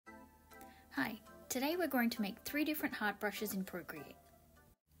Hi, today we're going to make 3 different heart brushes in Procreate.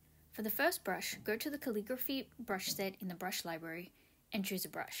 For the first brush, go to the calligraphy brush set in the brush library and choose a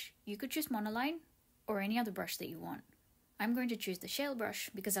brush. You could choose monoline or any other brush that you want. I'm going to choose the shale brush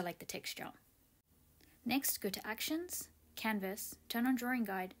because I like the texture. Next, go to Actions, Canvas, turn on Drawing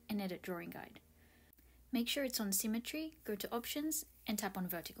Guide and edit Drawing Guide. Make sure it's on Symmetry, go to Options and tap on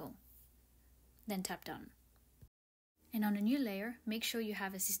Vertical. Then tap Done. And on a new layer, make sure you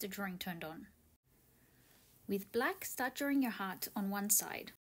have Assisted Drawing turned on. With black, start drawing your heart on one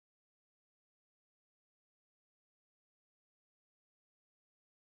side.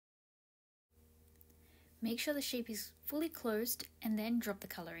 Make sure the shape is fully closed and then drop the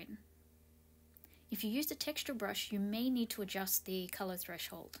color in. If you use a texture brush, you may need to adjust the color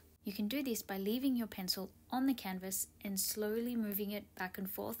threshold. You can do this by leaving your pencil on the canvas and slowly moving it back and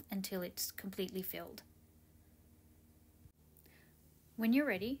forth until it's completely filled. When you're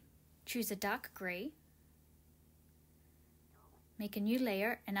ready, choose a dark grey, make a new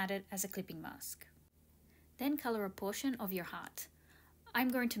layer and add it as a clipping mask. Then color a portion of your heart. I'm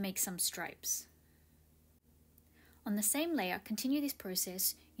going to make some stripes. On the same layer, continue this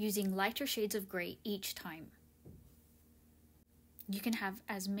process using lighter shades of grey each time. You can have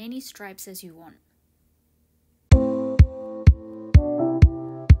as many stripes as you want.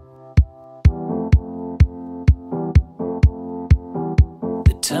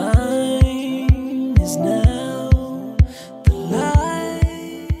 The time is now, the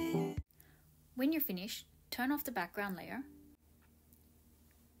light. When you're finished, turn off the background layer,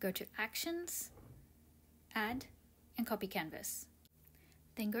 go to Actions, Add, and copy canvas.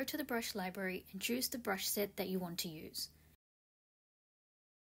 Then go to the brush library and choose the brush set that you want to use.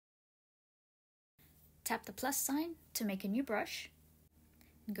 Tap the plus sign to make a new brush,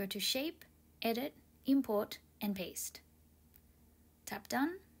 and go to Shape, Edit, Import, and Paste. Tap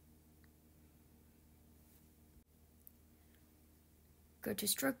Done. Go to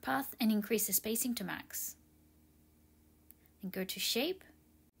Stroke Path and increase the spacing to max. And go to Shape.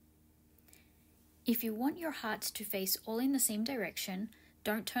 If you want your hearts to face all in the same direction,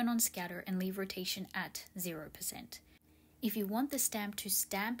 don't turn on Scatter and leave rotation at 0%. If you want the stamp to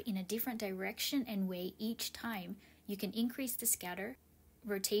stamp in a different direction and way each time, you can increase the scatter,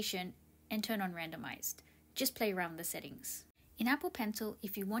 rotation, and turn on randomized. Just play around with the settings. In Apple Pencil,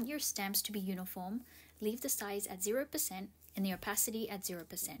 if you want your stamps to be uniform, leave the size at 0% and the opacity at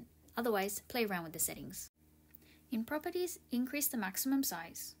 0%. Otherwise, play around with the settings. In Properties, increase the maximum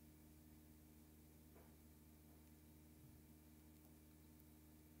size.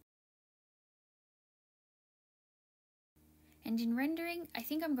 And in rendering, I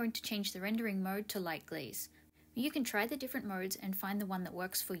think I'm going to change the rendering mode to light glaze. You can try the different modes and find the one that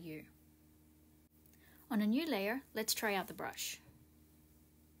works for you. On a new layer, let's try out the brush.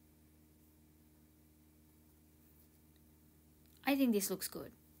 I think this looks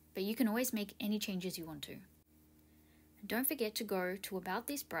good, but you can always make any changes you want to. And don't forget to go to About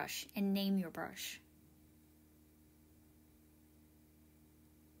This Brush and name your brush.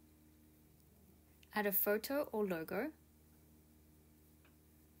 Add a photo or logo.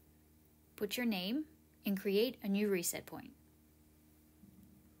 Put your name and create a new reset point.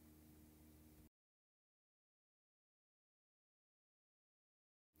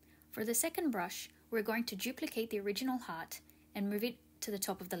 For the second brush, we're going to duplicate the original heart and move it to the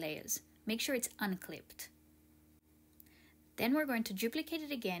top of the layers. Make sure it's unclipped. Then we're going to duplicate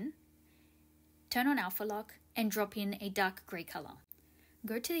it again, turn on Alpha Lock and drop in a dark grey color.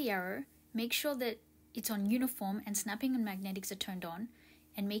 Go to the arrow, make sure that it's on uniform and snapping and magnetics are turned on,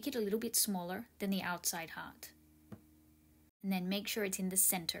 and make it a little bit smaller than the outside heart. And then make sure it's in the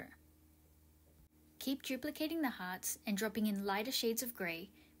center. Keep duplicating the hearts and dropping in lighter shades of grey,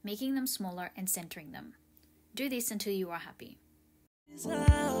 making them smaller and centering them. Do this until you are happy.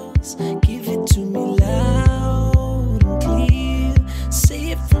 Give it to me loud and clear.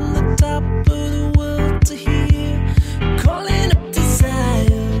 Say it from the top of the world to hear. Calling up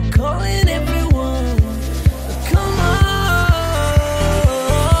desire, calling everyone. Come on.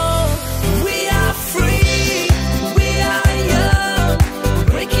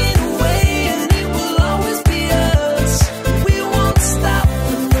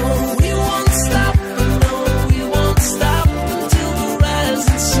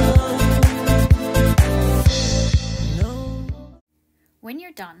 When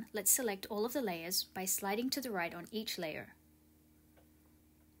you're done, let's select all of the layers by sliding to the right on each layer.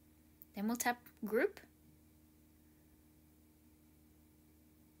 Then we'll tap Group,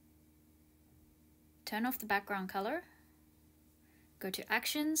 turn off the background color, go to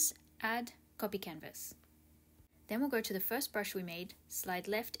Actions, Add, Copy Canvas. Then we'll go to the first brush we made, slide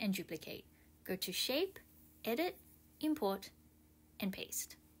left and duplicate. go to Shape, Edit, Import, and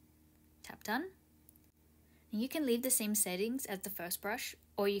Paste. Tap Done. And you can leave the same settings as the first brush,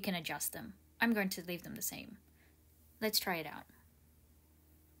 or you can adjust them. I'm going to leave them the same. Let's try it out.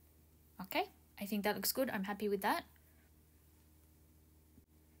 Okay, I think that looks good. I'm happy with that.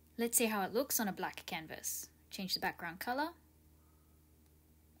 Let's see how it looks on a black canvas. Change the background color.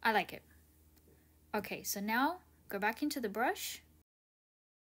 I like it. Okay, so now go back into the brush.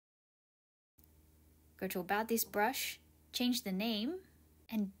 Go to About This Brush, change the name,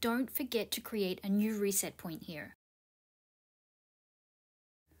 and don't forget to create a new reset point here.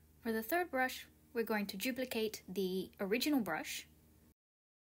 For the third brush, we're going to duplicate the original brush.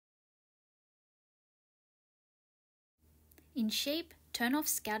 In Shape, turn off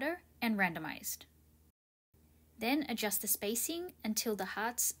Scatter and Randomized. Then adjust the spacing until the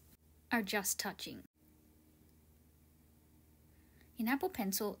hearts are just touching. In Apple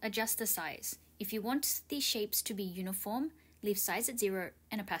Pencil, adjust the size. If you want these shapes to be uniform, leave size at 0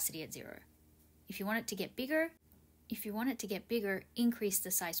 and opacity at 0. If you want it to get bigger, increase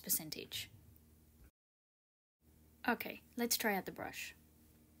the size percentage. Okay, let's try out the brush.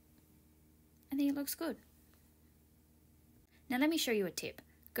 I think it looks good. Now let me show you a tip.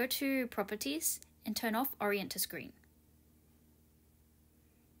 Go to Properties and turn off Orient to Screen.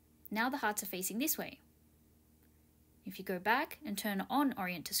 Now the hearts are facing this way. If you go back and turn on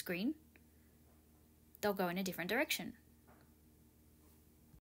Orient to Screen, they'll go in a different direction.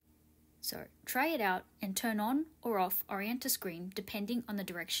 So try it out and turn on or off Orient to Screen depending on the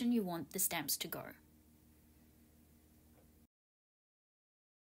direction you want the stamps to go.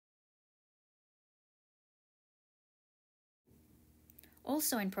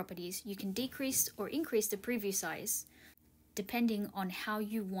 Also in Properties, you can decrease or increase the preview size depending on how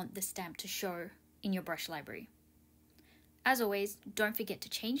you want the stamp to show in your brush library. As always, don't forget to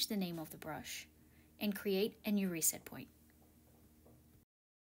change the name of the brush and create a new reset point.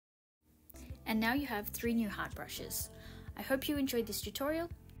 And now you have 3 new heart brushes. I hope you enjoyed this tutorial.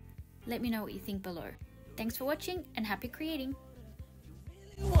 Let me know what you think below. Thanks for watching and happy creating!